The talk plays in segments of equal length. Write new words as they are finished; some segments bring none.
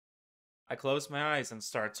I close my eyes and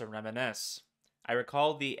start to reminisce. I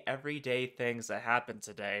recall the everyday things that happened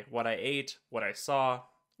today, what I ate, what I saw,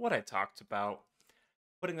 what I talked about.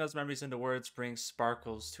 Putting those memories into words brings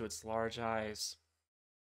sparkles to its large eyes.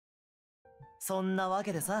 そんなわ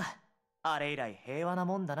けでさ、あれ以来平和な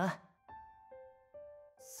もんだな。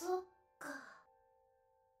そっか。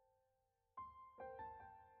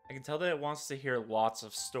I can tell that it wants to hear lots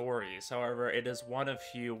of stories, however, it is one of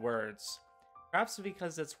few words. Perhaps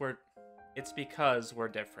it's because we're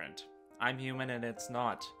different. I'm human and it's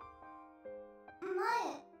not.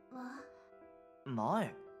 前は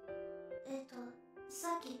前さ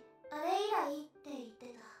っきあれ以来って言っ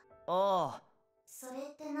てた。ああ、それ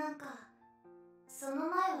ってなんか、その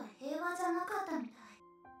前は平和じゃなかったみた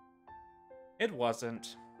い。It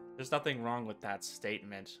wasn't. There's nothing wrong with that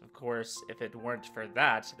statement. Of course, if it weren't for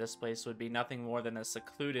that, this place would be nothing more than a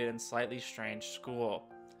secluded and slightly strange school.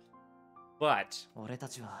 But 俺た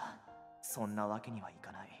ちはそんなわけにはい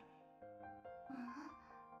かない。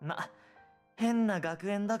ま、変な学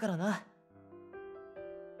園だからな。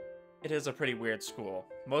it is a pretty weird school,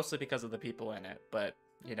 mostly because of the people in it, but,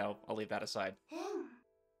 you know, I'll leave that aside. 変。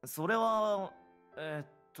それは、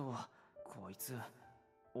こいつ、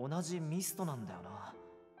同じミストなんだよな。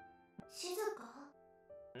静か？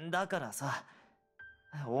だからさ、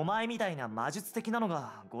お前みたいな魔術的なの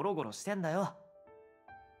がゴロゴロしてんだよ。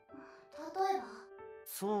例えば？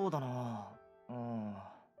そうだな。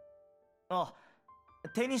あ、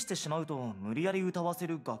手にしてしまうと無理やり歌わせ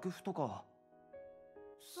る楽譜とか。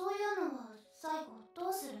そういうのは最後ど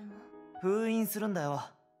うするの？封印するんだよ。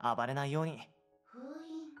暴れないように。封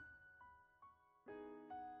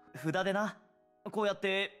印？札でな。こうやっ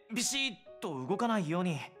てビシッと動かないよう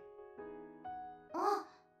に。あ、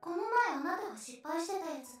この前あなたが失敗してた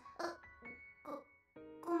やつ。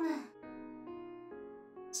ごめん。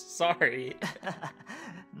Sorry.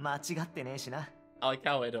 間違ってねえしな。I like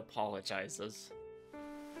how it apologizes.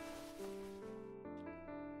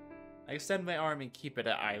 I extend my arm and keep it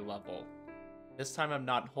at eye level. This time I'm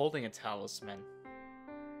not holding a talisman.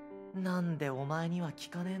 なんでお前には聞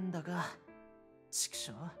かねえんだか。畜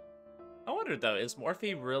生。I wonder though, is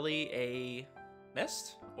Morphe really a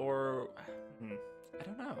mist? Or, I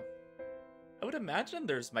don't know. I would imagine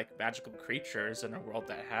there's like magical creatures in a world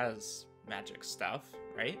that has magic stuff,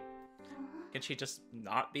 right? Can she just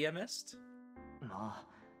not be a mist? まあ、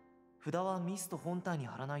札はミスト本体に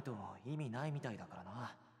貼らないと意味ないみたいだから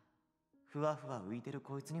な。ふわふわ浮いてる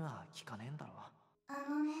こいつには聞かねえんだろ。あ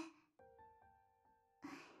のね。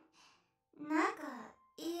なんか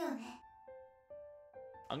いいよね。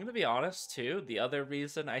I'm gonna be honest too, the other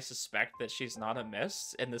reason I suspect that she's not a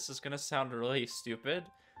mist, and this is gonna sound really stupid,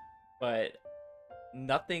 but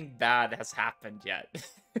nothing bad has happened yet.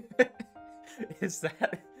 Is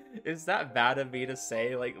that bad of me to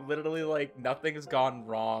say? Like, literally, like, nothing's gone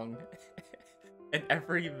wrong. And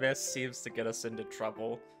every miss seems to get us into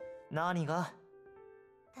trouble. 何が？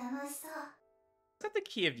楽しそう。Is that the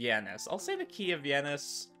Key of Yanis? I'll say the Key of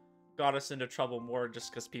Yanis got us into trouble more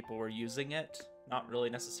just because people were using it. Not really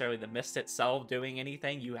necessarily the mist itself doing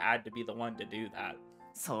anything. You had to be the one to do that.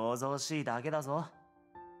 想像しいだけだぞ。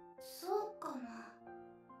そうかな。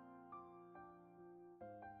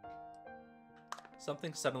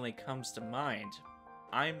Something suddenly comes to mind.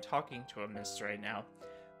 I'm talking to a mist right now.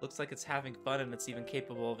 Looks like it's having fun and it's even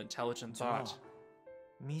capable of intelligent じゃあ thought.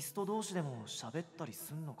 ミスト同士でも喋ったり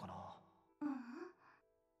すんのかな。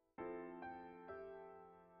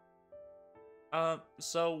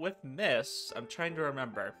So with Miss, I'm trying to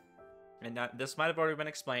remember. And this might have already been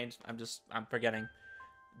explained. I'm forgetting.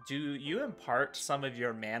 Do you impart some of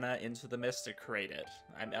your mana into the mist to create it?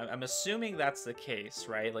 I'm assuming that's the case,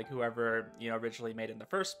 right? Like whoever, originally made it in the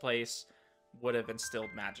first place would have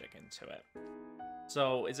instilled magic into it.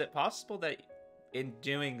 So is it possible that in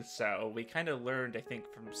doing so, we kind of learned, I think,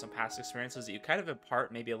 from some past experiences that you kind of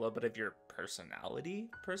impart maybe a little bit of your personality,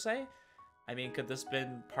 per se? I mean, could this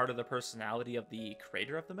been part of the personality of the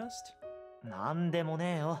creator of the mist? なんでも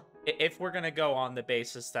ねえよ。If we're gonna go on the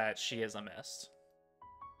basis that she is a mist.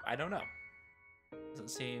 I don't know. Doesn't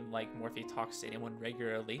seem like Morphe talks to anyone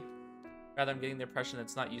regularly. Rather, I'm getting the impression that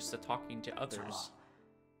it's not used to talking to じゃあ others.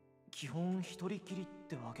 基本一人きりっ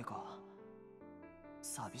てわけか。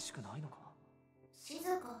寂しくないのか。静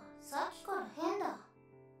か、さっきから変だ。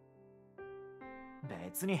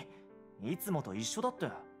別にいつもと一緒だって。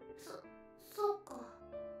そうか。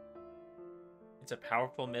It's a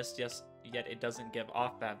powerful mist, yes, yet it doesn't give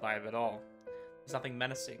off that vibe at all. There's nothing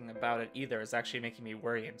menacing about it either. It's actually making me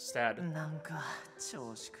worry instead. なんか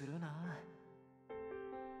調子狂うな。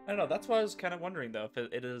I don't know. That's why I was kind of wondering though if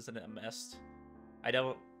it isn't a mist. I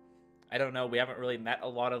I don't know, we haven't really met a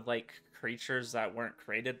lot of like creatures that weren't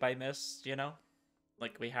created by Mist, you know?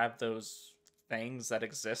 Like we have those things that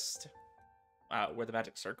exist where the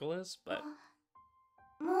magic circle is, but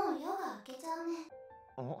もう夜が明けちゃうね。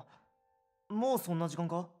もうそんな時間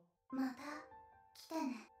か？また来て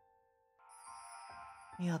ね。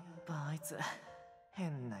やっぱあいつ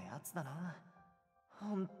変なやつだな。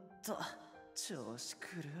ほんと調子狂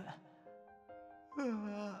う。う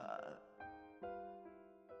わ。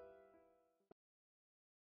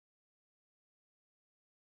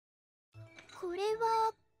これ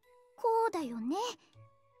はこうだよね。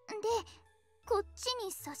で、こっち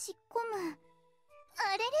に差し込む。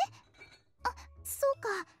あれれ？あ、そうか。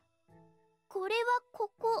これは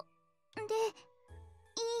ここで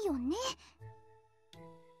いいよね。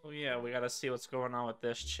oh yeah, we gotta see what's going on with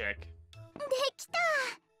this chick. できた。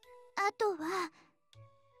あとは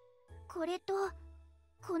これと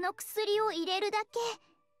この薬を入れるだけ。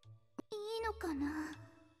いいのかな？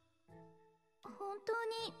本当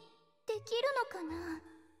にできるのかな？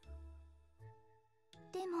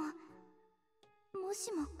でも、も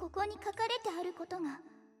しもここに書かれてあることが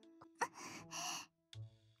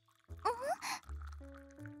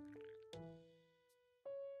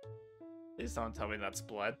Please don't tell me that's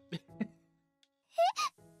blood. 大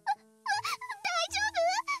丈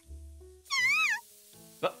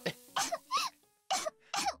夫？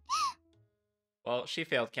 Well, she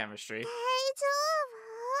failed chemistry. 大丈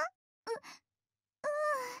夫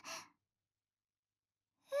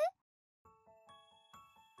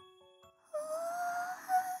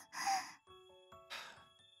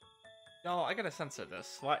？No, I gotta censor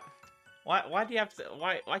this. Why do you have to?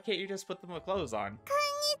 Why can't you just put them with clothes on? こん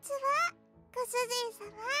にちは、ご主人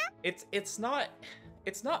様。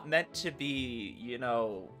It's not meant to be, you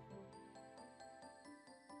know,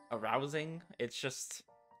 arousing. It's just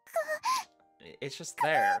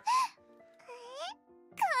there. かわい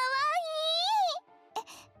い。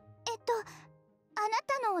あな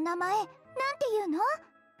たのお名前なんていうの？お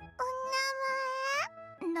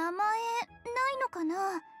名前？名前ないのか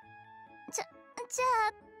な？じゃ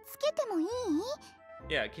あつけてもいい？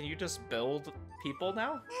 Yeah, can you just build people now?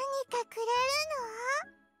 何かくれるの？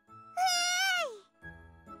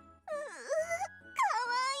か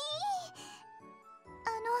わい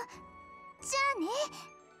い。じゃあね、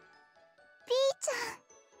ピーち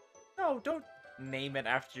ゃん。 No, don't name it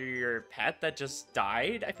after your pet that just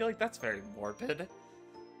died. I feel like that's very morbid. ピー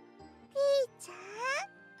ちゃん？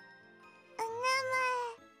お名前、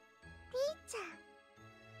ピーちゃん。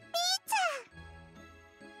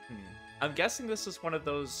I'm guessing this is one of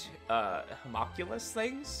those homunculus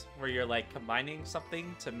things where you're like combining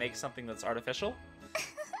something to make something that's artificial.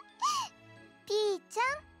 ピーち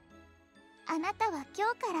ゃん、あなたは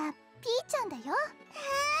今日からピーちゃんだよ。は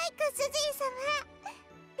ーい、ご主人様。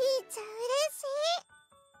ピーちゃん嬉し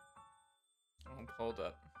い。Oh, hold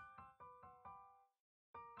up.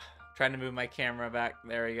 Trying to move my camera back.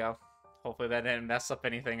 There we go. Hopefully that didn't mess up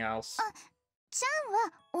anything else. ちゃん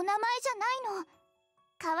はお名前じゃないの。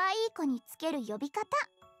可愛い子につける呼び方。じ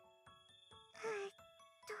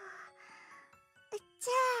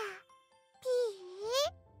ゃあ、ピ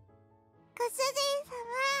ー？ご主人様、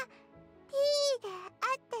ピーで合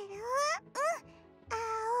ってる？うん、青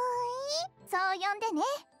い。そう呼んでね、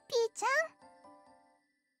ピーちゃん。わ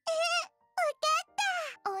かっ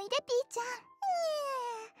た。おいで、ピーちゃん。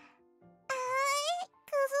青い、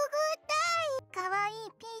くすぐったい。可愛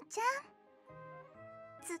いピーちゃん。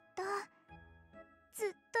ずっ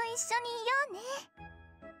と一緒にいようね。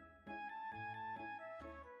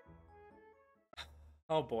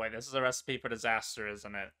Oh boy, this is a recipe for disaster,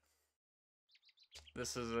 isn't it?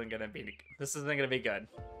 This isn't gonna be good.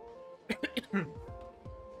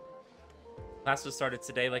 Classes started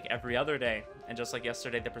today like every other day, and just like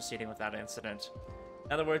yesterday, they're proceeding without incident.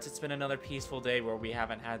 In other words, it's been another peaceful day where we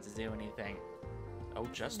haven't had to do anything. Oh,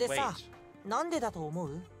 just wait. でさ、なんでだと思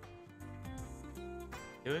う？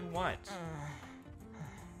 Doing what?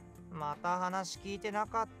 また話聞いてな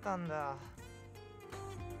かったんだ。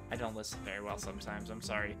I don't listen very well sometimes, I'm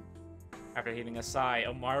sorry. After heaving a sigh,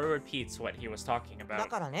 Omaru repeats what he was talking だ about.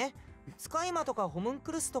 からね、使い魔とかホムン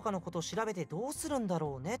クルスとかのこと調べてどうするんだ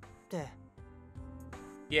ろうねって。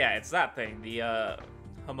Yeah, it's that thing, the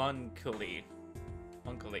homunculi.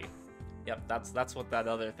 Homunculi. Yep, that's what that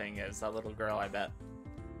other thing is, that little girl, I bet.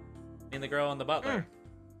 I mean the girl and the butler.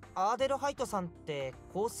 アーデルハイトさんって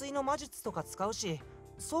香水の魔術とか使うし、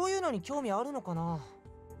そういうのに興味あるのかな？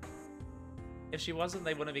 If she wasn't,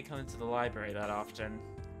 they wouldn't be coming to the library that often.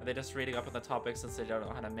 Are they just reading up on the topic since they don't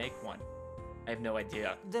know how to make one? I have no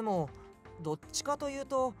idea. でも、どっちかという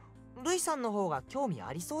と、ルイさんの方が興味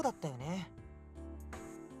ありそうだったよね。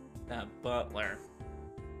That butler.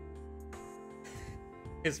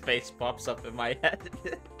 His face pops up in my head.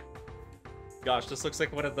 Gosh, this looks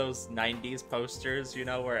like one of those 90s posters, you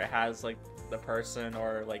know, where it has like the person,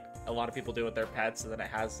 or like a lot of people do with their pets, and then it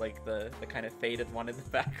has like the kind of faded one in the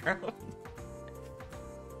background.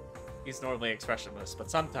 He's normally expressionless, but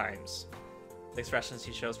sometimes the expressions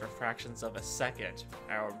he shows for fractions of a second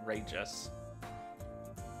are outrageous.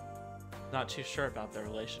 Not too sure about their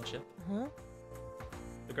relationship. Huh?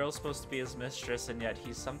 The girl's supposed to be his mistress, and yet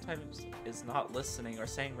he sometimes is not listening or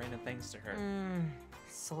saying random things to her.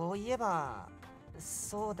 そういえば、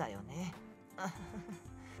そうだよね。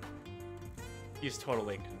He's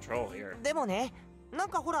totally in control here. でもね、なん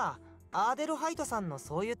かほら、アーデルハイトさんの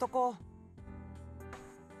そういうとこ。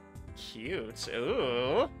Cute.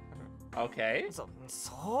 Ooh. Okay.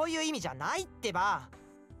 そういう意味じゃないってば。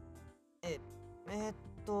微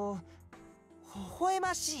笑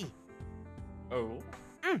ましい。Oh.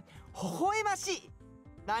 微笑ましい。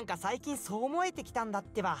なんか最近そう思えてきたんだっ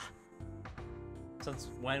てば。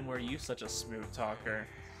Since when were you such a smooth talker?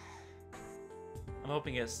 I'm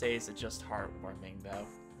hoping it stays at just heartwarming, though.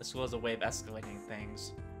 The school is a way of escalating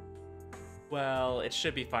things. Well, it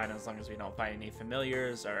should be fine as long as we don't find any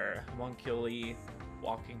familiars or homunculi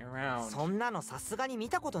walking around. そんなのさすがに見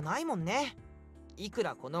たことないもんね。いく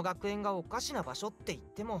らこの学園がおかしな場所って言っ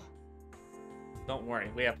ても。Don't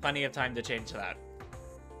worry, we have plenty of time to change that.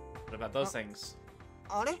 What about those things?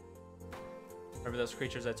 あれ? Remember those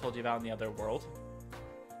creatures I told you about in the other world?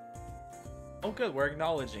 Oh good, we're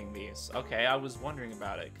acknowledging these. Okay, I was wondering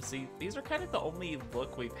about it, because these are kind of the only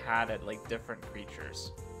look we've had at like different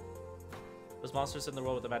creatures. Those monsters in the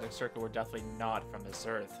world with the magic circle were definitely not from this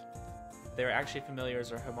earth. If they were actually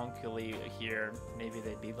familiars or homunculi here, maybe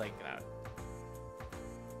they'd be like that.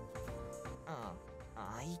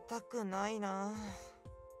 会いたくないな。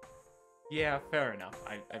Yeah, fair enough.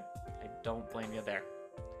 I don't blame you there.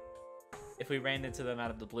 If we ran into them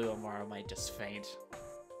out of the blue, Amaro might just faint.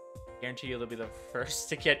 Guarantee you'll be the first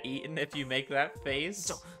to get eaten if you make that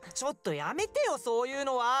face. ちょっとやめてよ、そういう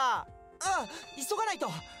のは。急がないと。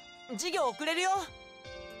授業遅れるよ。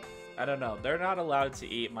I don't know. They're not allowed to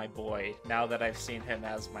eat my boy now that I've seen him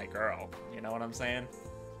as my girl. You know what I'm saying?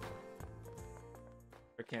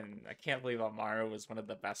 Freaking, I can't believe Amaro was one of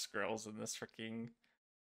the best girls in this freaking.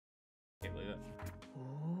 Can't believe it.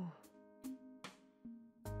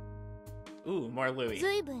 Ooh, more Louis.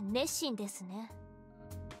 随分熱心ですね。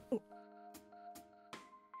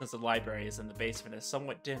 Since the library is in the basement, it's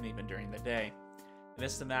somewhat dim even during the day.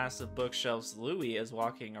 Amidst the massive bookshelves, Louis is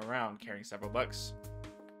walking around carrying several books.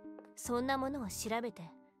 そんなものを調べて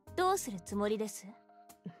どうするつもりです？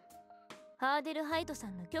ハーデルハイトさ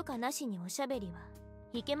んの許可なしにおしゃべりは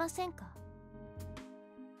いけませんか？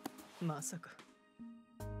まさか。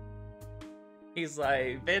He's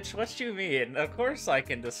like, bitch, what you mean? Of course I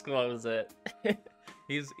can disclose it.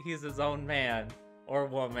 he's his own man. Or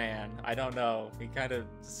woman. I don't know. He kind of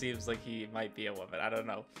seems like he might be a woman. I don't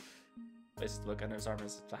know. Places to look under his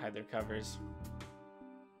armors to hide their covers.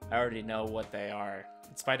 I already know what they are.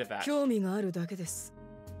 In spite of that. 興味があるだけです。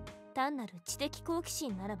単なる知的好奇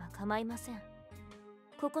心ならば構いません。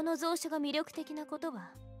ここの蔵書が魅力的なこと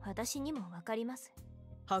は私にもわかります。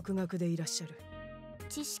博学でいらっしゃる。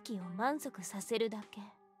知識を満足させるだけ。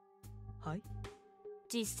はい。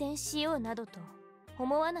実践しようなどと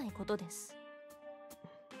思わないことです。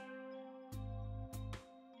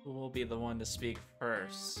Who will be the one to speak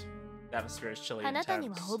first? The atmosphere is chilly あ and なたに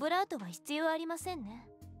は tense. オブラートは必要ありませんね。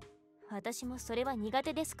私もそれは苦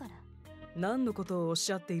手ですから。何のことをおっ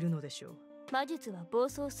しゃっているのでしょう。魔術は暴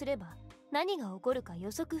走すれば何が起こるか予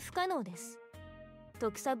測不可能です。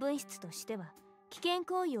特差分質としては危険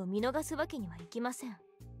行為を見逃すわけにはいきません。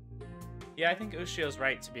Yeah, I think Ushio's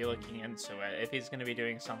right to be looking into it. If he's going to be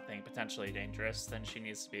doing something potentially dangerous, then she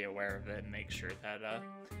needs to be aware of it and make sure that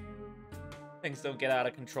things don't get out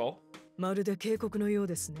of control. まるで警告のよう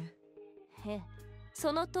ですね。へえ、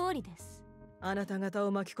その通りです。あなた方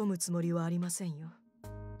を巻き込むつもりはありませんよ。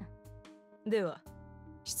では、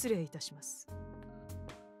失礼いたします。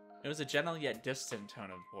It was a gentle yet distant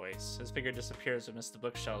tone of voice. His figure disappears amidst the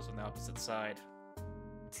bookshelves on the opposite side.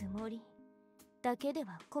 つもりだけで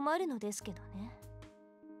は困るのですけどね。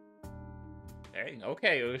Hey,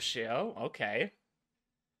 okay, Ushio. Okay.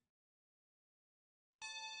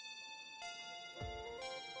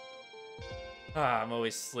 I'm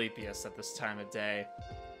always sleepiest at this time of day.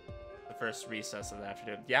 The first recess of the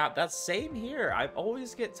afternoon. Yeah, that's same here. I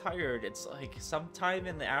always get tired. It's like sometime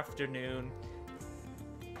in the afternoon.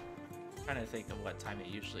 I'm trying to think of what time it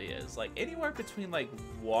usually is. Like anywhere between like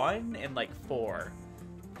 1 and like 4.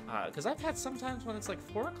 Because I've had sometimes when it's like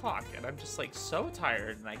 4 o'clock and I'm just like so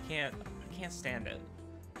tired and I can't stand it.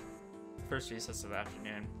 First recess of the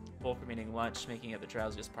afternoon. Full from eating lunch, making it the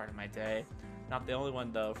drowsiest part of my day. Not the only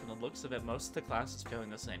one though. From the looks of it, most of the class is feeling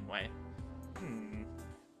the same way.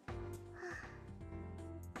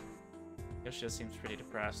 Yoshida seems pretty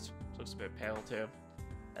depressed. She looks a bit pale too.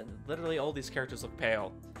 And literally all these characters look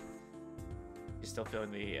pale. She's still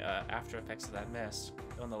feeling the after effects of that mist.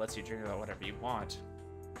 The one that lets you dream about whatever you want.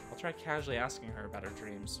 I'll try casually asking her about her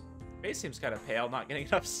dreams. Face seems kind of pale, not getting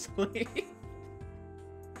enough sleep.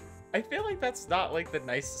 I feel like that's not like the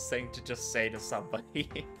nicest thing to just say to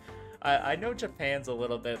somebody. I know Japan's a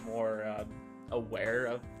little bit more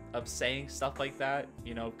aware of saying stuff like that,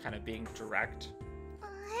 you know, kind of being direct.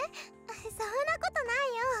 そんなことな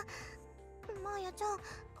いよ。マーヤちゃん、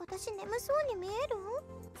私眠そうに見える？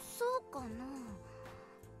そうかな。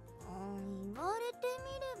言われて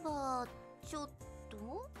みればちょっ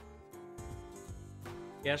と。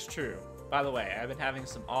Yes, true. By the way, I've been having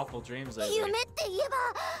some awful dreams lately. 夢って言えば、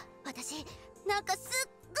私なんかすっ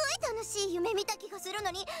ごい楽しい夢見た気がする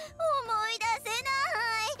のに思い出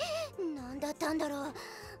せない。なんだったんだろう。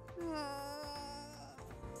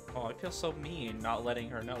Oh, I feel so mean not letting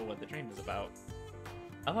her know what the dream is about.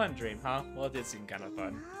 A fun dream, huh? Well, it did seem kind of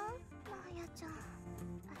fun. マーヤちゃん、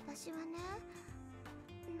私はね、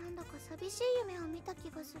なんだか寂しい夢を見た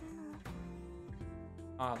気がするの。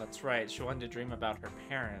Oh, that's right. She wanted to dream about her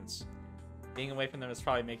parents. Being away from them is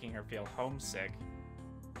probably making her feel homesick.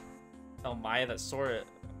 Tell Maya that Sora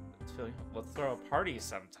will throw a party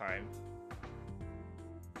sometime.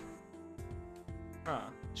 Huh.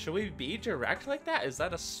 Should we be direct like that? Is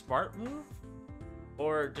that a smart move?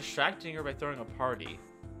 Or distracting her by throwing a party?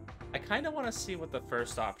 I kind of want to see what the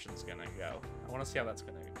first option's gonna go. I want to see how that's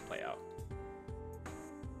gonna play out.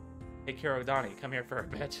 Hey, Kirodani, come here for a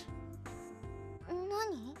bit.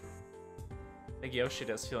 Nani? I think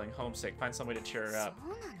Yoshida's feeling homesick. Find some way to cheer her up. そう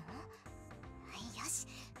なの？よし、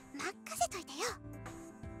任せといてよ。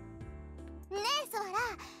ねえ、ソーラ、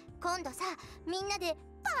今度さ、みんなで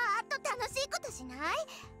パーッと楽しいことしない？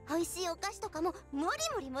美味しいお菓子とかももり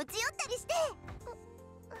もり持ち寄ったりして。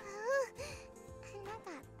なん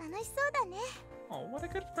か楽しそうだね。Oh, what a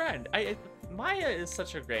good friend. Maya is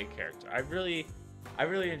such a great character. I really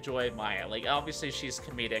enjoy Maya. Like, obviously she's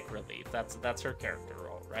comedic relief. That's her character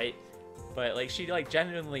role, right? But like she like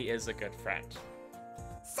genuinely is a good friend.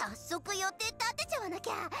 早速予定立てちゃわなき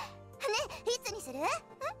ゃ。ね、いつにする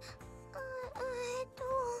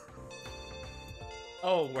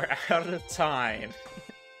？Oh, we're out of time.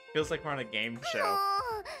 Feels like we're on a game show.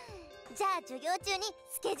 じゃあ授業中に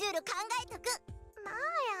スケジュール考えとく。マー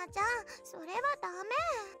ヤちゃん、それはダメ。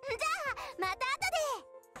じゃあまた後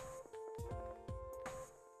で。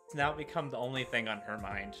It's now become the only thing on her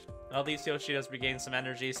mind. At least Yoshida's regained some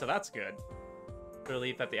energy, so that's good.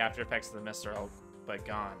 Relief that the after effects of the mist are all but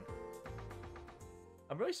gone.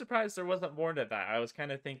 I'm really surprised there wasn't more to that. I was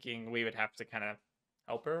kind of thinking we would have to kind of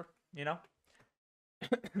help her, you know?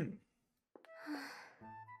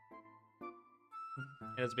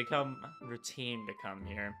 It has become routine to come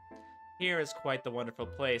here. Here is quite the wonderful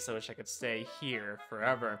place. I wish I could stay here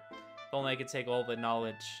forever. If only I could take all the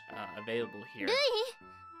knowledge available here.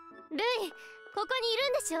 ルイ、ここにいる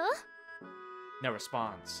んでしょ? No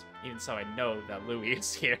response. Even so, I know that Louis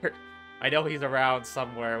is here. I know he's around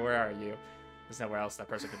somewhere. Where are you? There's nowhere else that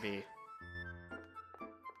person could be.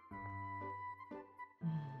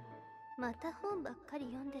 また本ばっかり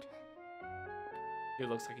読んでる。 Dude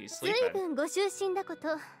looks like he's ずい sleeping. ぶんご就寝だこ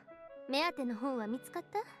と。目当ての本は見つかっ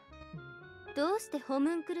た？どうしてホ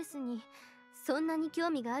ムンクルスにそんなに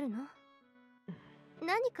興味があるの？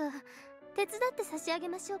何か手伝って差し上げ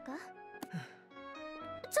ましょうか？ルイ！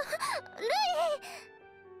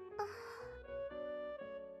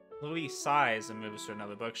 Louis sighs and moves to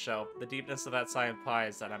another bookshelf. The deepness of that sigh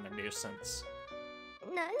implies that I'm a nuisance.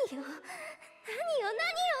 何よ？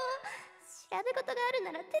調べ事がある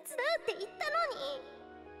なら手伝うって言ったのに。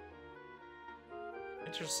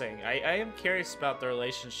 Interesting. I am curious about the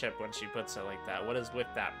relationship when she puts it like that. What is with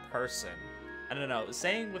that person? I don't know.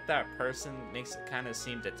 Saying with that person makes it kind of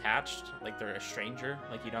seem detached, like they're a stranger,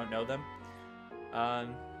 like you don't know them. I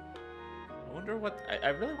wonder what... I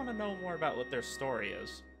really want to know more about what their story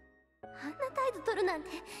is. あんな態度取るなんて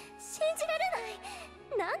信じられ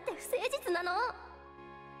ない。なんて不誠実なの。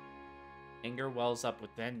 Anger wells up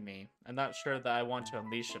within me. I'm not sure that I want to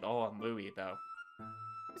unleash it all on Louis, though.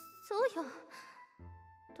 そうよ。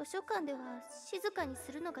図書館では静かに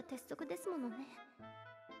するのが鉄則ですものね。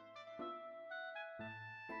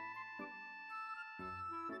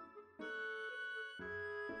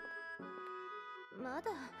まだ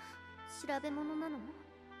調べ物なの？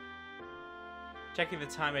 Checking the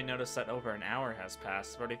time, I noticed that over an hour has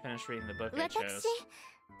passed. I've already finished reading the book I 私、そろ chose.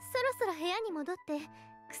 そろ部屋に戻って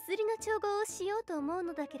薬の調合をしようと思う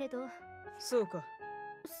のだけれど。そうか。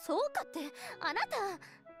そうかって、あなた。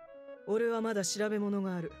俺はまだ調べ物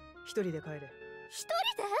がある。一人で帰れ。一人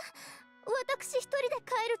で？私一人で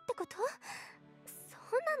帰るってこと？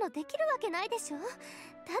そんなのできるわけないでしょ。だっ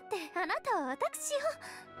てあなたは私を。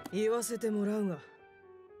言わせてもらうが、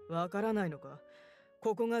わからないのか？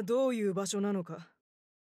ここがどういう場所なのか。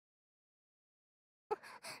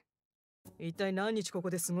一体何日ここ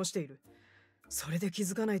で過ごしている？それで気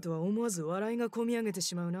づかないとは思わず笑いがこみ上げて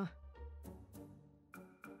しまうな。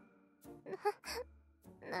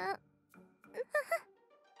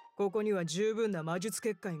ここには十分な魔術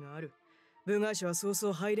結界がある。部外者はそうそ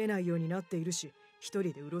う入れないようになっているし、一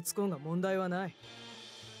人でうろつこうが問題はない。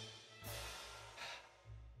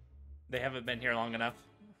They haven't been here long enough.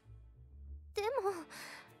 でも、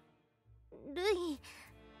ルイ、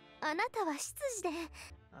あなたは執事で。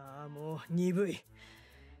ああ、もう鈍い。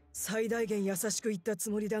最大限優しく言ったつ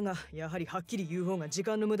もりだが、やはりはっきり言う方が時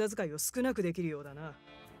間の無駄遣いを少なくできるようだな。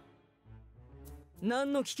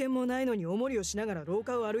何の危険もないのにおもりをしながら廊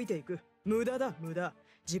下を歩いていく。無駄だ、無駄。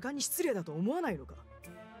時間に失礼だと思わないのか？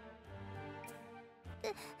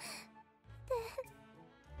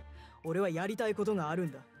俺はやりたいことがある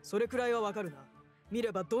んだ。それくらいはわかるな。見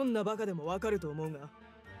ればどんなバカでもわかると思うが。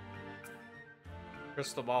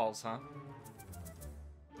Crystal balls, huh?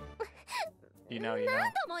 You know, you know.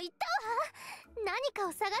 何度も言ったわ。何か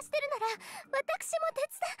を探してるなら私も手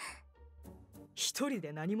伝。一人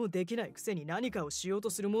で何もできないくせに何かをしようと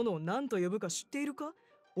するものを何と呼ぶか知っているか？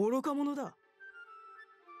愚か者だ。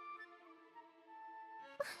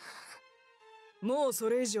もうそ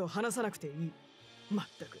れ以上話さなくていい。まっ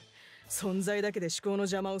たく存在だけで思考の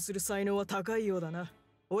邪魔をする才能は高いようだな。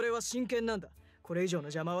俺は真剣なんだ。これ以上の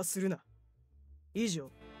邪魔はするな。以上。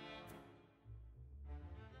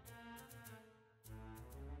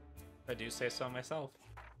I do say so myself.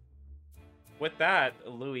 With that,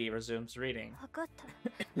 Louis resumes reading. 分かった。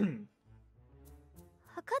分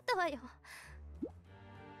かったわよ。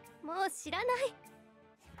もう知らない。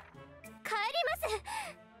帰ります。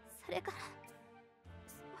それから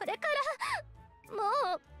も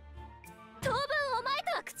う当分お前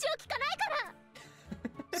とは口を聞かないか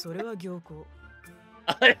ら。それは行幸。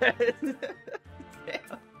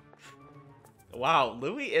Wow,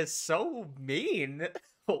 Louis is so mean.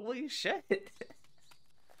 Holy shit. い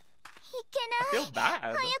け I ない。 feel bad.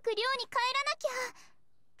 早く寮に帰らなきゃ。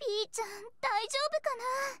ピーちゃん大丈夫かな。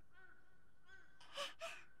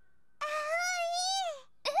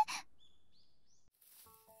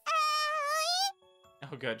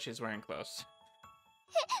Oh, good. She's wearing clothes.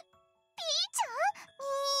 ピーちゃん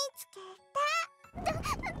見つけ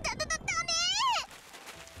た。ダメ。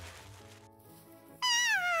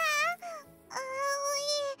あお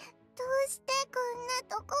い、どうしてこんな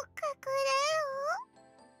とこ隠れよ。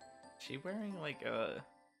 She wearing like a...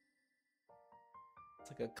 It's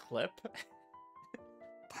like a clip? だ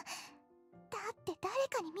って誰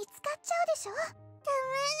かに見つかっちゃうでしょ。ダメ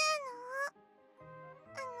なの。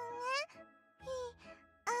ピー、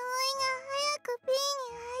葵が早くピー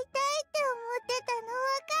に会いたいって思ってたの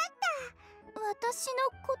分かった。私の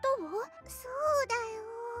ことを？そうだよ。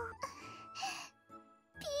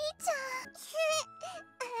ピーちゃん。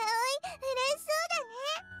葵、嬉しそうだね。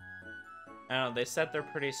I don't know, they said they're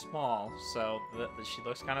pretty small, so she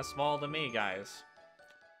looks kind of small to me, guys.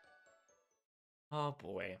 Oh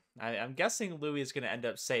boy. I'm guessing Louis is going to end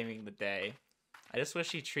up saving the day. I just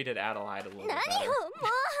wish he treated Adelheid a little bit 何 better. よもう。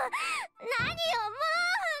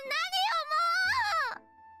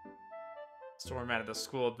Storm out of the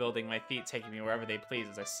school building, my feet taking me wherever they please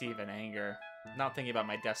as I seethe in anger. Not thinking about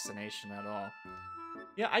my destination at all.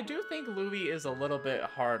 Yeah, I do think Louis is a little bit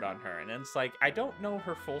hard on her, and it's like, I don't know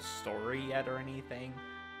her full story yet or anything,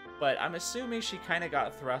 but I'm assuming she kind of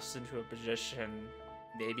got thrust into a position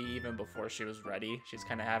maybe even before she was ready. She's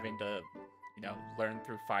kind of having to, you know, learn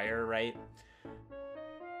through fire, right?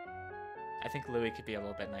 I think Louis could be a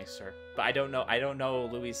little bit nicer, but I don't know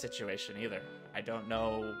Louis' situation either. I don't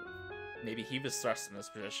know, maybe he was thrust in this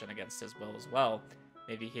position against his will as well.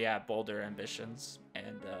 Maybe he had bolder ambitions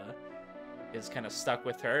and is kind of stuck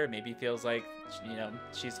with her. Maybe feels like, you know,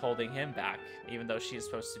 she's holding him back, even though she's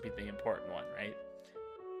supposed to be the important one, right?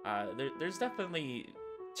 There's definitely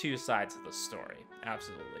two sides of the story,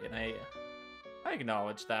 absolutely, and I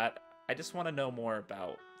acknowledge that. I just want to know more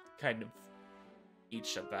about kind of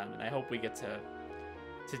each of them, and I hope we get to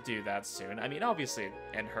do that soon. I mean, obviously,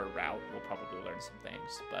 in her route, we'll probably learn some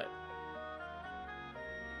things, but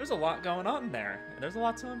there's a lot going on there, and there's a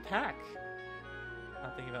lot to unpack.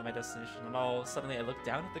 Not thinking about my destination at all. Suddenly I looked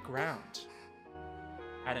down at the ground.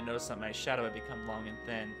 I hadn't noticed that my shadow had become long and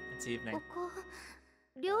thin. It's evening. ここ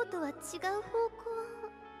寮とは違う方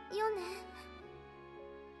向よね。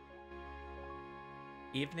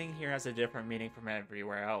 Evening here has a different meaning from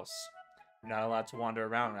everywhere else. I'm not allowed to wander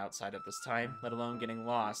around outside at this time, let alone getting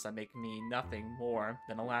lost. That make me nothing more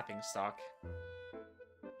than a laughingstock.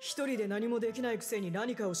 一人で何もできないくせに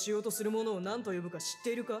何かをしようとするものを何と呼ぶか知っ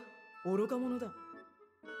ているか？愚か者だ。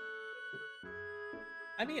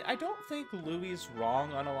I mean, I don't think Louis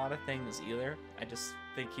wrong on a lot of things either. I just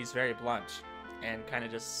think he's very blunt and kind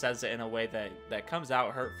of just says it in a way that comes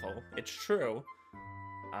out hurtful. It's true.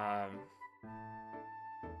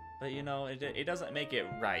 But you know, it doesn't make it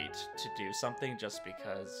right to do something just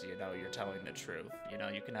because, you know, you're telling the truth. You know,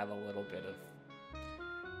 you can have a little bit of...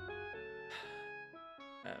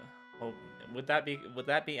 well, would that be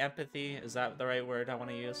empathy? Is that the right word I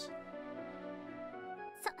want to use?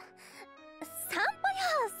 散歩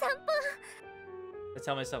よ、散歩。 I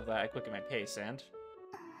tell myself that I quicken my pace and...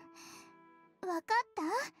 わかった？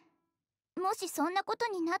もしそんなこと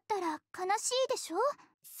になったら悲しいでしょ？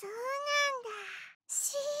そうなんだ。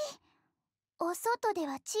お外で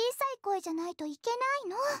は小さい声じゃないといけない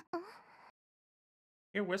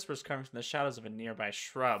の。Hear whispers coming from the shadows of a nearby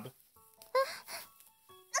shrub.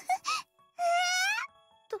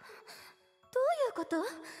 どういうこと？人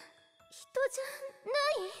じゃな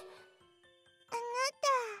い？あなた、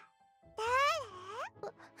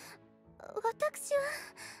誰？私は、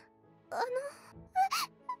ダメ！名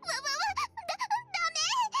前、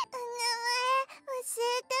教え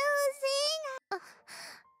てほしいな。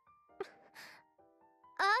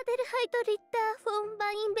アーデルハイト・リッター・フォン・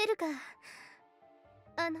バインベルガー。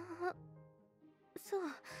そう、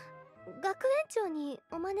学園長に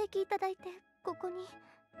お招きいただいて、ここに。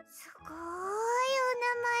すごーいお名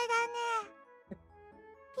前だね。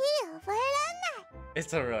ピー覚えらんない。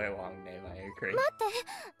It's a really long name, I agree. 待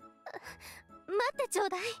ってちょう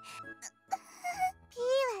だい。ピー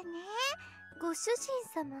はね、ご主人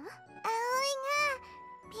様？葵が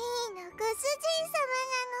ピーのご主人様な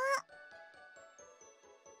の。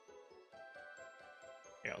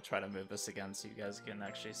Here, I'll try to move this again so you guys can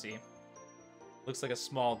actually see. Looks like a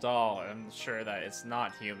small doll. I'm sure that it's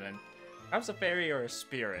not human. Perhaps a fairy or a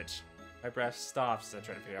spirit. My breath stops as I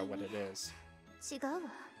try to figure out what it is. 違う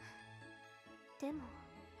わ。でも。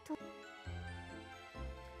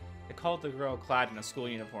 I called the girl clad in a school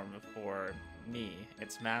uniform before me,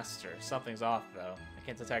 its master. Something's off, though. I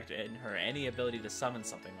can't detect in her any ability to summon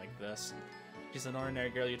something like this. She's an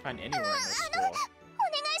ordinary girl you'd find anywhere in this school. お願い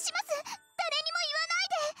します。誰にも言わない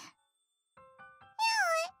で。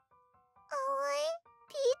葵、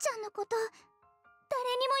ピーちゃんのこと、誰に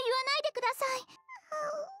も言わないでください。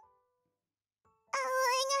葵が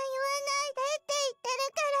言わないでって言ってる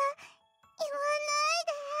から、言わない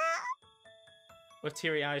で。 With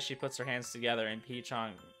teary eyes, she puts her hands together and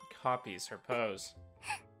Pii-Chan copies her pose.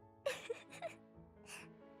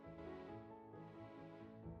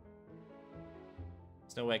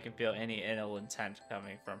 There's no way I can feel any ill intent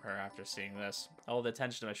coming from her after seeing this. All the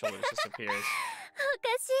tension in my shoulders disappears. おか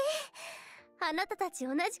しい。あなたたち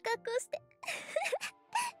同じ格好して。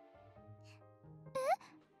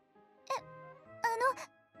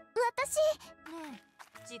私。ね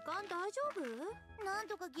え、時間大丈夫？なん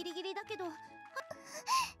とかギリギリだけど。隠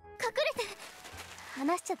れて。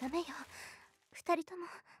話しちゃダメよ。二人とも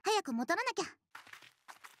早く戻らなきゃ。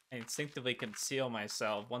 I instinctively conceal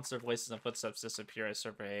myself. Once their voices and footsteps disappear, I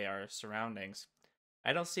survey our surroundings.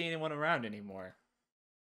 I don't see anyone around anymore.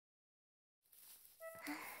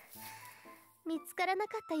 見つからな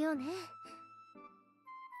かったようね。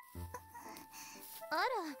あら、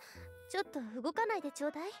ちょっと動かないでちょ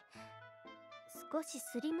うだい。少し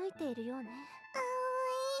すりむいているようね。葵、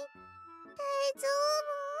大丈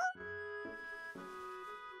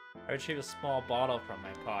夫？ I retrieve a small bottle from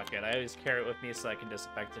my pocket. I always carry it with me so I can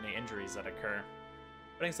disinfect any injuries that occur.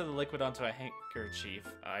 Putting some of the liquid onto a handkerchief,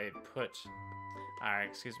 I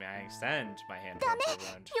extend my hand towards the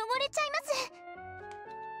wound. 汚れちゃいます。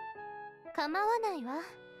構わないわ。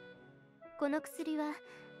この薬は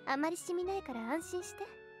あまり染みないから安心して。は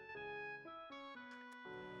い。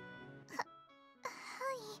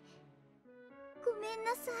ごめん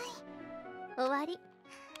なさい。終わり。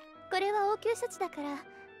これは応急処置だから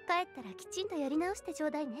帰ったらきちんとやり直してちょ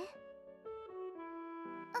うだいね。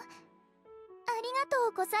ありがと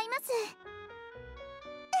うございます。ありが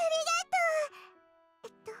とう。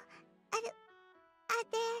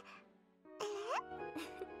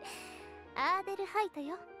アーデルハイト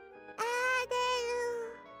よ。アーデル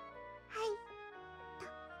ハイト。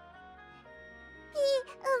ピー、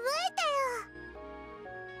覚えたよ。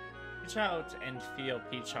reach out and feel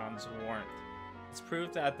Pii-Chan's warmth. It's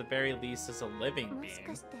proof that at the very least is a living もし being.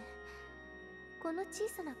 かしてこの小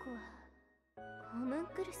さな子はホムン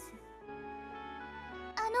クルス？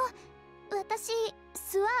私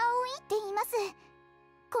スワオイって言います。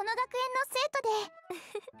この学園の生徒で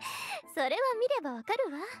それは見ればわかる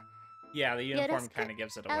わ。 Yeah, the uniform kind of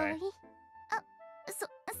gives it 葵。 away. あ、そう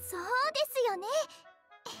ですよね。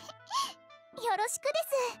よろしくで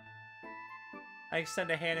す。 I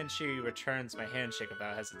extend a hand and she returns my handshake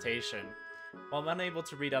without hesitation. While I'm unable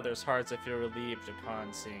to read others' hearts, I feel relieved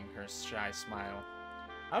upon seeing her shy smile.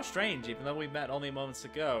 How strange, even though we met only moments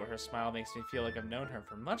ago, her smile makes me feel like I've known her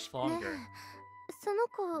for much ね longer. え、その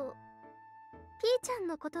子ピーちゃん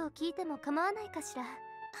のことを聞いても構わないかしら。はい。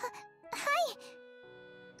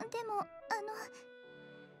でも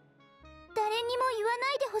誰にも言わ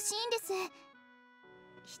ないでほしいんです。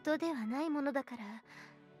人ではないものだから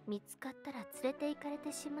見つかったら連れて行かれ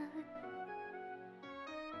てしまう。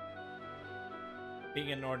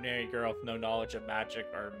 Being an ordinary girl with no knowledge of magic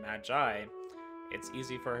or magi, it's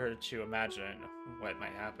easy for her to imagine what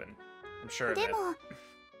might happen. I'm sure of で it. も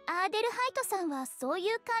アーデルハイトさんはそうい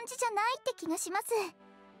う感じじゃないって気がします。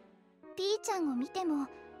ピーちゃんを見ても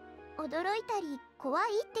驚いたり怖い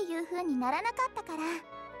っていう風にならなかったから。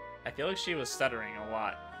 I feel like she was stuttering a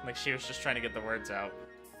lot, like she was just trying to get the words out.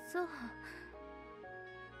 そ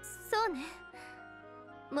うね。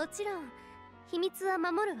もちろん秘密は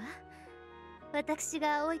守るわ。私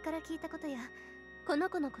が葵から聞いたことやこの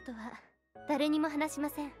子のことは誰にも話しま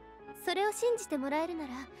せん。それを信じてもらえるな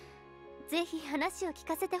らぜひ話を聞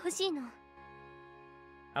かせてほしいの。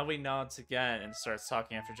 Aoi nods again and starts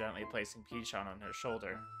talking after gently placing Pii-Chan on her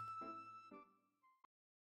shoulder.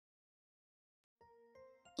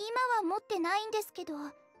 今は持ってないんですけど、不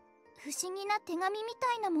思議な手紙み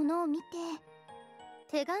たいなものを見て。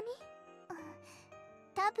手紙？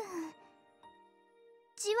多分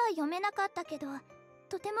字は読めなかったけど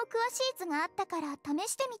とても詳しい図があったから試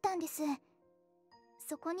してみたんです。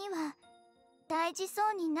そこには大事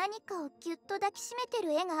そうに何かをぎゅっと抱きしめて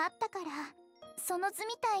る絵があったから、その図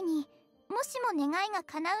みたいにもしも願いが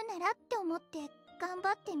叶うならって思って頑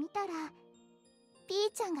張ってみたらピ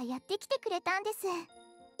ーちゃんがやってきてくれたんです。やっ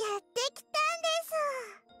てきたん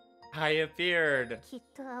です。 I appeared! きっ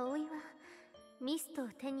と葵はミストを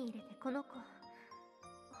手に入れてこの子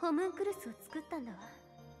ホムンクルスを作ったんだわ。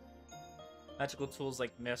 Magical tools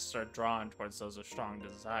like mists are drawn towards those with strong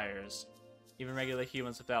desires, even regular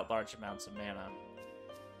humans without large amounts of mana.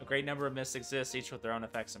 A great number of mists exist, each with their own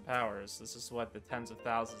effects and powers. This is what the tens of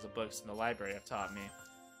thousands of books in the library have taught me.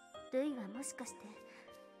 ルイはもしかして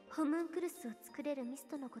ホムンクルスを作れるミス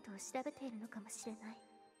トのことを調べているのかもしれない。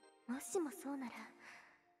もしもそうなら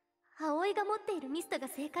葵が持っているミストが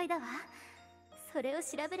正解だわ。それを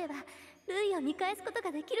調べればルイを見返すこと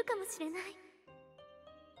ができるかもしれない。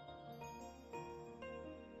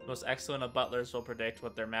 The most excellent of butlers will predict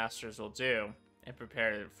what their masters will do and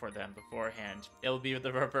prepare for them beforehand. It will be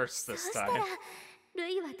the reverse そ this したら time. ル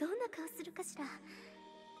イはどんな顔するかしら。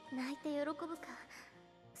泣いて喜ぶか、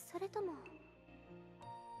それともも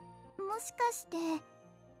しかして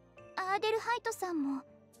アーデルハイトさんも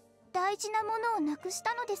大事なものをなくし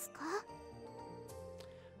たのですか？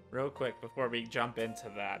 Real quick before we jump into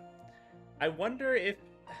that, I wonder if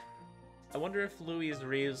Louis'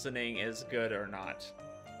 reasoning is good or not.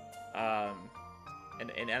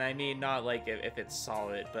 And I mean not like if it's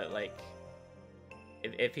solid, but like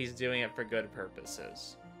if he's doing it for good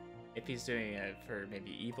purposes, if he's doing it for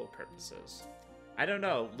maybe evil purposes. I don't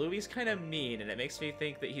know. Louis kind of mean, and it makes me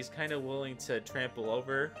think that he's kind of willing to trample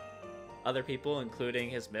over other people, including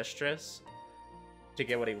his mistress, to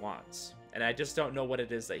get what he wants. And I just don't know what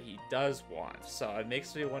it is that he does want. So it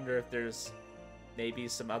makes me wonder if there's maybe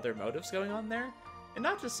some other motives going on there. And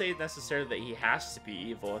not to say necessarily that he has to be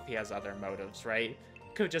evil if he has other motives, right?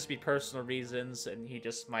 It could just be personal reasons, and he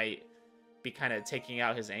just might be kind of taking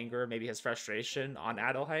out his anger, maybe his frustration on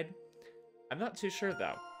Adelheid. I'm not too sure,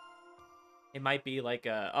 though. It might be like,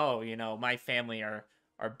 oh, you know, my family are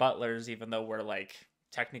butlers, even though we're, like,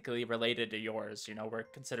 technically related to yours. You know, we're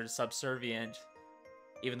considered subservient,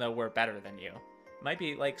 even though we're better than you. Might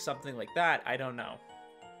be like something like that. I don't know.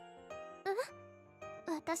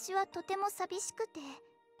 私はとても寂しくて、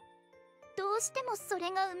どうしてもそ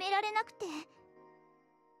れが埋められなくて。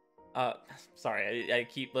Sorry, I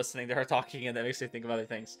keep listening to her talking and that makes me think of other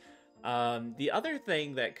things. The other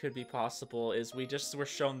thing that could be possible is we just were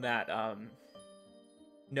shown that,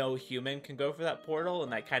 no human can go for that portal,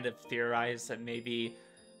 and I kind of theorized that maybe,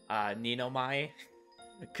 Ninomai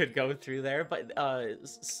could go through there, but,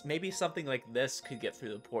 maybe something like this could get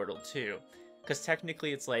through the portal too. Because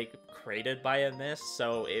technically it's like created by a mist,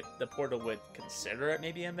 so the portal would consider it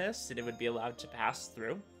maybe a mist, and it would be allowed to pass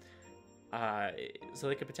through. So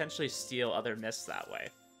they could potentially steal other mists that way.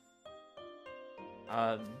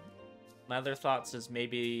 My other thoughts is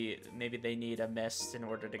maybe they need a mist in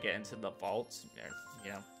order to get into the vault. Or,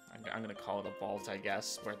 you know, I'm gonna call it a vault, I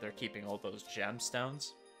guess, where they're keeping all those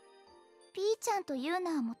gemstones. Pii-Chan という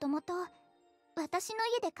のはもともと私の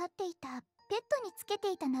家で飼っていたペットにつけて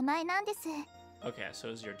いた名前なんです。Okay, so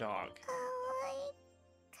is your dog. かわいい、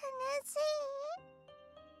悲しい。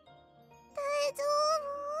大丈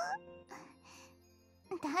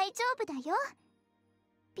夫？大丈夫だよ。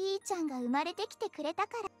ピーちゃんが生まれてきてくれた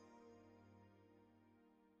から。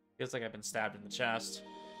Feels like I've been stabbed in the chest.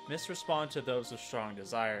 Mistress respond to those with strong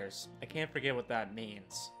desires. I can't forget what that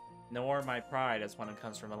means. Nor my pride as one who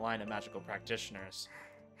comes from a line of magical practitioners.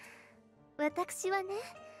 私はね、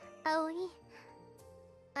葵。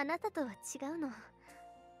あなたとは違うの。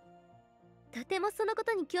とてもそのこ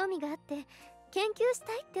とに興味があって研究し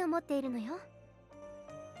たいって思っているのよ。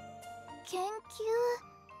研究？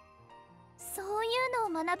そうい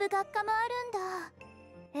うのを学ぶ学科もあるんだ。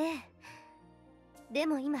ええ。で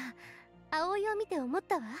も今、葵を見て思っ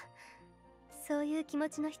たわ。そういう気持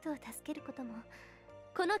ちの人を助けることも、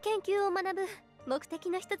この研究を学ぶ目的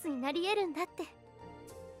の一つになり得るんだって。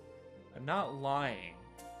I'm not lying.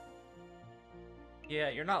 Yeah,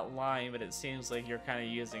 you're not lying, but it seems like you're kind of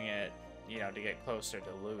using it, you know, to get closer to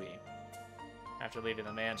Louis. After leaving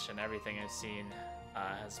the mansion, everything I've seen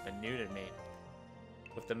has been new to me.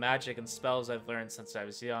 With the magic and spells I've learned since I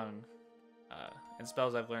was young,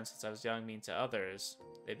 mean to others,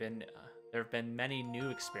 there have been many new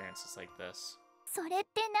experiences like this. それっ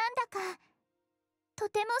てなんだかと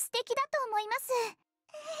ても素敵だと思います。す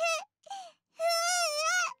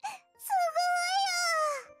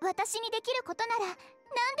ごいよ。私にできることなら何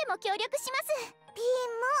でも協力します。ピー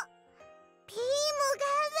も頑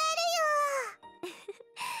張るよ。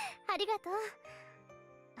ありがとう。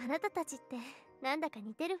あなたたちってなんだか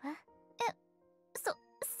似てるわ。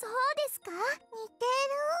そうですか？似てる？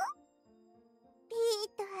ピー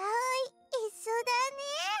と葵一緒だね。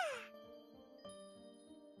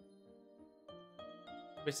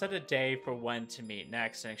We set a day for when to meet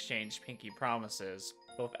next and exchange pinky promises.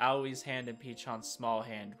 Both Aoi's hand and Pii-Chan's small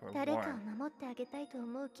hand were warm. 誰かを守ってあげたいと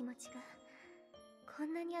思う気持ちがこ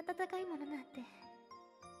んなに温かいものなんて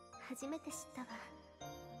初めて知ったわ。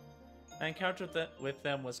My encounter with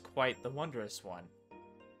them was quite the wondrous one.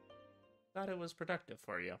 Thought it was productive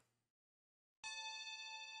for you.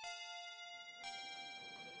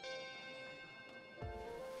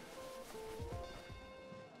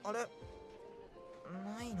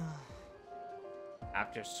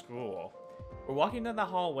 After school, we're walking down the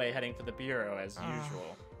hallway heading for the bureau as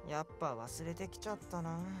usual. やっぱ忘れてきちゃった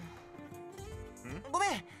な。ごめ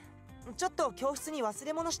ん、ちょっと教室に忘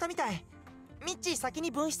れ物したみたい。ミッチー先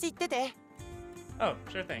に分室行ってて。Oh,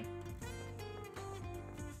 sure thing.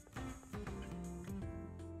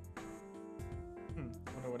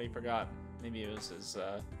 Wonder what he forgot. Maybe it was his,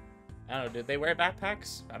 I don't know, did they wear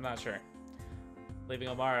backpacks? I'm not sure. Leaving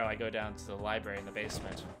Omaro, I go down to the library in the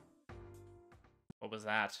basement. What was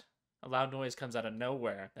that? A loud noise comes out of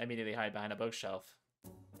nowhere. I immediately hide behind a bookshelf.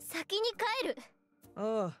 先に帰る。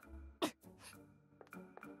ああ。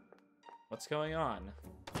What's going on?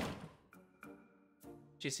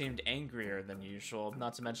 She seemed angrier than usual,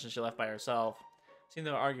 not to mention she left by herself. Seemed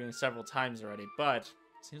they were arguing several times already, but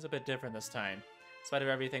seems a bit different this time. In spite of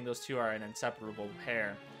everything, those two are an inseparable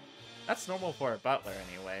pair. That's normal for a butler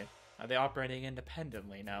anyway. Are they operating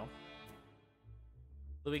independently now?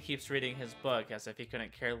 Louis keeps reading his book as if he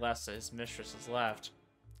couldn't care less that his mistress has left.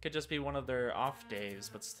 Could just be one of their off days,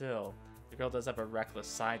 but still, the girl does have a reckless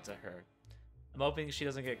side to her. I'm hoping she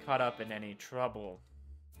doesn't get caught up in any trouble.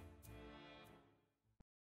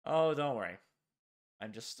 Oh, don't worry.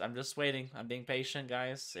 I'm just waiting. I'm being patient,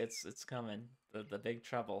 guys. It's coming. The big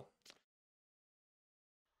trouble.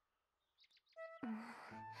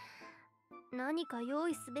 何か用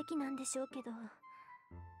意すべきなんでしょうけど。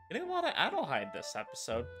Getting a lot of Adelheid this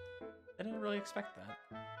episode. I didn't really expect that.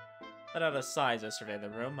 Let out a sigh as I survey the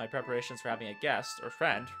room. My preparations for having a guest, or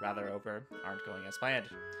friend, rather, over, aren't going as planned.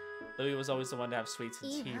 Louis was always the one to have sweets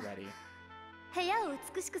and tea ready. 部屋を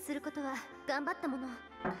美しくすることは頑張ったもの。は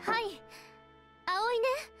い。葵ね。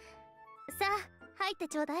さあ、入って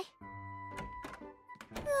ちょうだい。うわ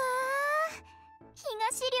ー、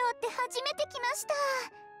東寮って初めて来ました。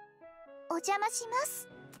お邪魔します。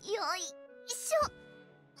よいしょ。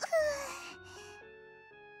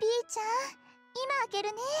ピーちゃん、今開け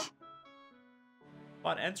るね。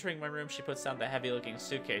Upon entering my room, she puts down the heavy-looking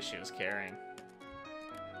suitcase she was carrying.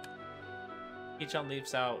 Pii-Chan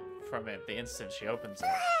leaps out from it the instant she opens it.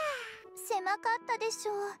 狭かったでし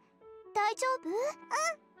ょう。大丈夫？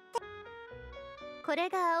これ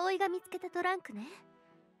が葵が見つけたトランクね。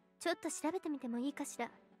ちょっと調べてみてもいいかしら。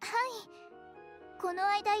はい。この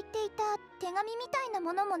間言っていた手紙みたいな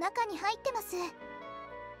ものも中に入ってます。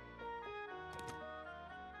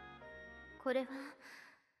これは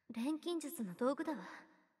錬金術の道具だわ。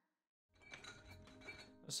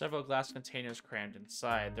Several glass containers crammed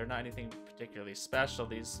inside. They're not anything particularly special.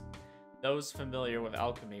 Those familiar with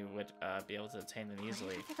alchemy would be able to obtain them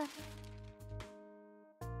easily.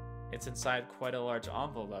 It's inside quite a large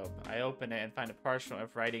envelope. I open it and find a parchment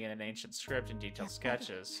with writing in an ancient script and detailed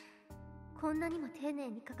sketches. こんなにも丁寧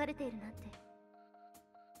に書かれているなんて。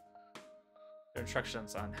There are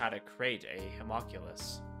instructions on how to create a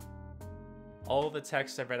homunculus. All of the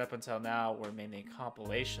texts I've read up until now were mainly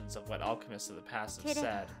compilations of what alchemists of the past have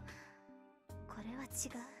said. これは違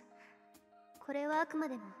う。これはあくま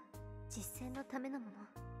でも実践のためのもの。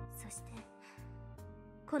そして、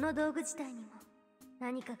この道具自体にも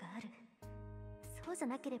何かがある。そうじゃ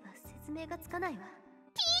なければ説明がつかないわ。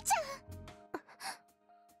ピーちゃん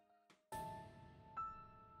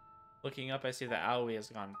Looking up, I see that Aoi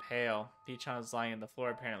has gone pale. Pii-Chan is lying on the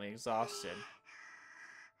floor, apparently exhausted.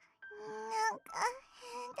 なんか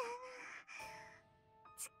変だな。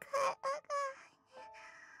力が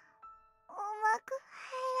うまく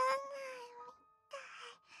入らないみたい。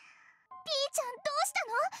ピーちゃんどうした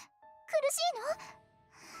の？苦しいの？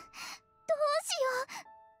どうしよう。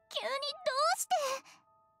急にどうして？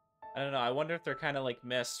 I don't know, I wonder if they're kind of like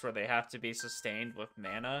Mists, where they have to be sustained with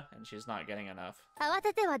mana, and she's not getting enough. 慌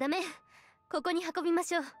ててはダメ。ここに運びま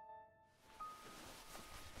しょう。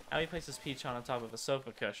Aoi places Pii-Chan on top of a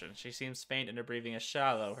sofa cushion. She seems faint and her breathing is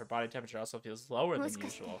shallow. Her body temperature also feels lower than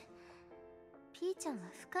usual. ピーちゃんは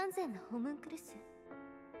不完全なホムンクルス。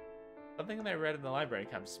 Something that I read in the library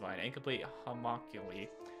comes to mind. Incomplete homunculi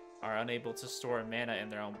are unable to store mana in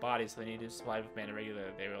their own bodies, so they need to supply with mana regularly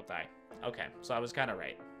or they will die. Okay, so I was kind of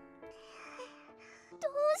right. ど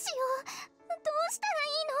うしよう。どうしたらい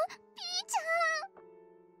いの？ピーち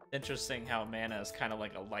ゃん。 Interesting how mana is kind of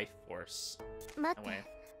like a life force. 待って、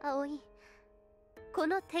葵。こ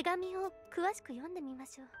の手紙を詳しく読んでみま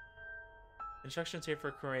しょう。Instructions here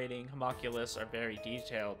for creating homunculus are very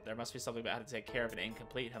detailed. There must be something about how to take care of an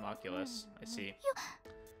incomplete homunculus. I see. 読める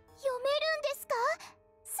んですか？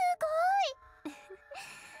すごい。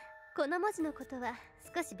この文字のことは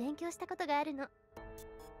少し勉強したことがあるの。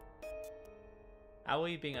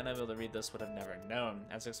Aoi being unable to read this would have never known.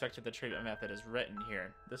 As expected, the treatment method is written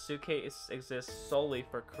here. The suitcase exists solely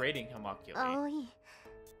for creating homunculi. 葵、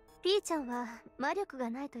ピーちゃんは魔力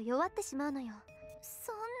がないと弱ってしまうのよ。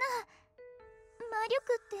そんな魔力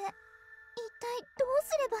って一体どう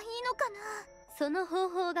すればいいのかな。その方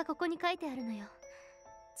法がここに書いてあるのよ。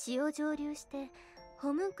血を蒸留して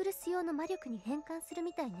ホムンクルス用の魔力に変換する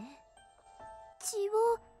みたいね。血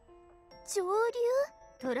を蒸留？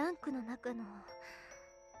トランクの中の。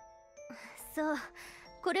そう、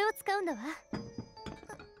これを使うんだわ。痛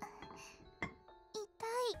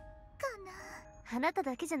いかな。あなた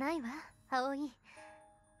だけじゃないわ、葵。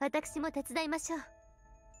私も手伝いましょう。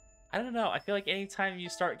I don't know. I feel like anytime you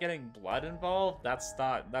start getting blood involved, that's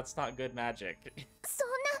not good magic. そん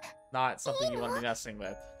な not something you want to be messing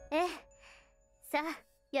with. ええ。さあ、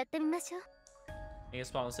やってみましょう。Making a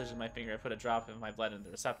small incision in my finger, I put a drop of my blood in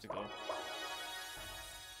the receptacle.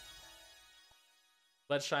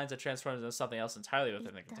 Blood shines and transforms into something else entirely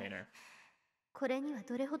within the container. これには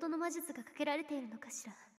どれほどの魔術がかけられているのかし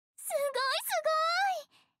ら。すご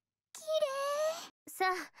い綺麗。さ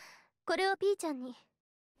あ、これをピーちゃんに。はい。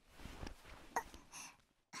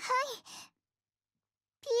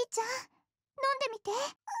ピーちゃん、飲んでみて。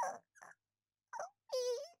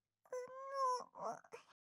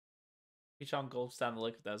Pii-Chan gulps down the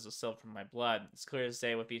liquid that was distilled from my blood. It's clear as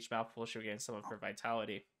day with each mouthful she regains some of her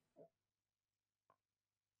vitality.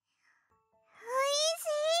 おいし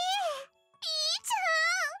い。ピーちゃ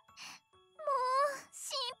ん、もう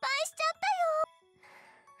心配しちゃった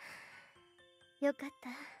よ。よかった。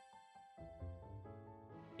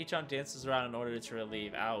Pii-Chan dances around in order to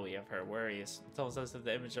relieve Aoi of her worries. Until it says that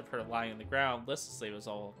the image of her lying on the ground listlessly was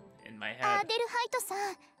all in my ア head. デルハイトさ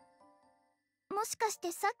ん、もしかし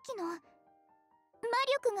てさっきの魔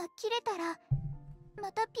力が切れたら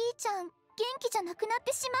またピーちゃん元気じゃなくなっ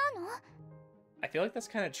てしまうの？ I feel like that's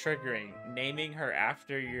kind of triggering, naming her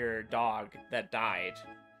after your dog that died,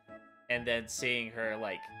 and then seeing her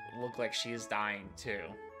like look like she's dying too.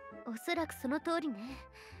 おそらくその通りね。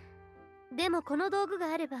でもこの道具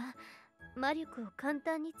があれば魔力を簡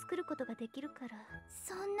単に作ることができるから。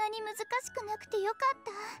そんなに難しくなくてよかっ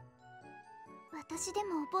た。私で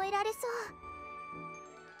も覚えられそう。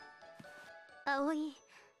葵、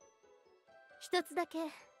一つだけ。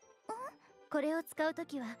これを使うと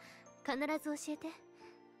きは必ず教えて。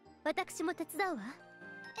私も手伝うわ。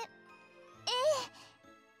ええ。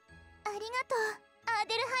ありがとう、アー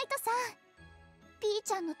デルハイトさん。ピー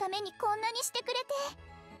ちゃんのためにこんなにしてくれてあり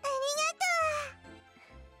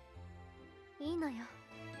がとう。いいのよ。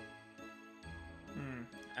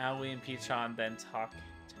Aoi and Pii-Chan then talk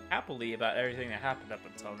happily about everything that happened up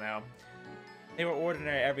until now. They were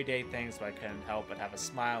ordinary, everyday things, but I couldn't help but have a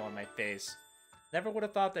smile on my face. Never would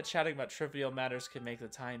have thought that chatting about trivial matters could make the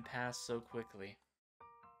time pass so quickly.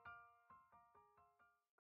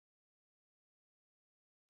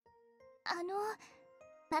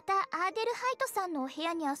 またアーデルハイトさんのお部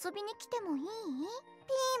屋に遊びに来てもいい？ピー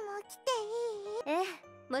も来ていい？ええ、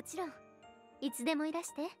もちろん。いつでもいら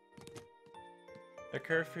して。The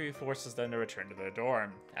curfew forces them to return to their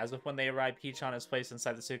dorm. As if when they arrive, Pii-Chan is placed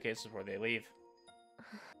inside the suitcase before they leave.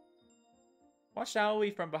 Watch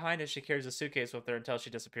Aoi from behind as she carries a suitcase with her until she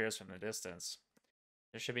disappears from the distance.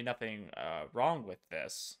 There should be nothing wrong with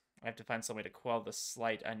this. I have to find some way to quell the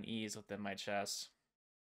slight unease within my chest.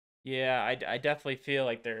 Yeah, I definitely feel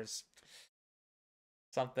like there's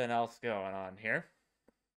something else going on here.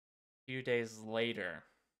 A few days later.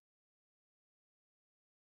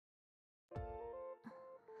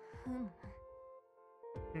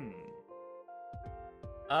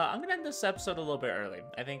 I'm gonna end this episode a little bit early.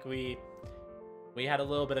 I think we had a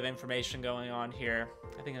little bit of information going on here.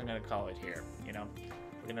 I think I'm gonna call it here. You know,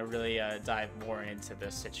 we're gonna really dive more into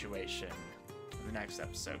this situation in the next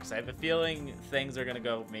episode, because I have a feeling things are gonna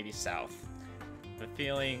go maybe south. I have a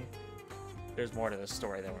feeling there's more to the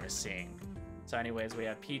story than we're seeing. So anyways, we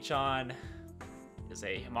have Pii-Chan is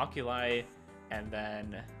a homunculi, and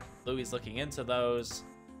then Louie's looking into those.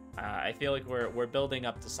 I feel like we're building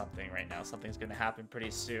up to something right now. Something's gonna happen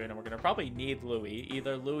pretty soon, and we're gonna probably need Louie.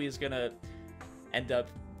 Either Louie's gonna end up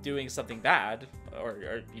doing something bad,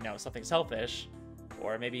 or you know, something selfish,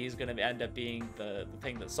 or maybe he's gonna end up being the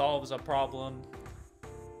thing that solves a problem.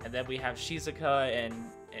 And then we have Shizuka and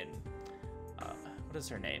what is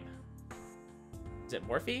her name? Is it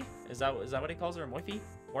Morphe? Is that what he calls her? Morphe?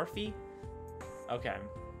 Morphe? Okay.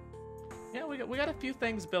 Yeah, we got a few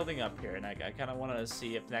things building up here, and I kind of want to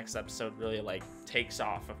see if next episode really like takes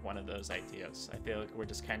off of one of those ideas. I feel like we're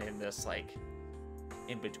just kind of in this like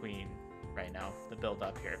in between right now, the build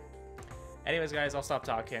up here. Anyways, guys, I'll stop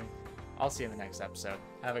talking. I'll see you in the next episode.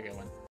 Have a good one.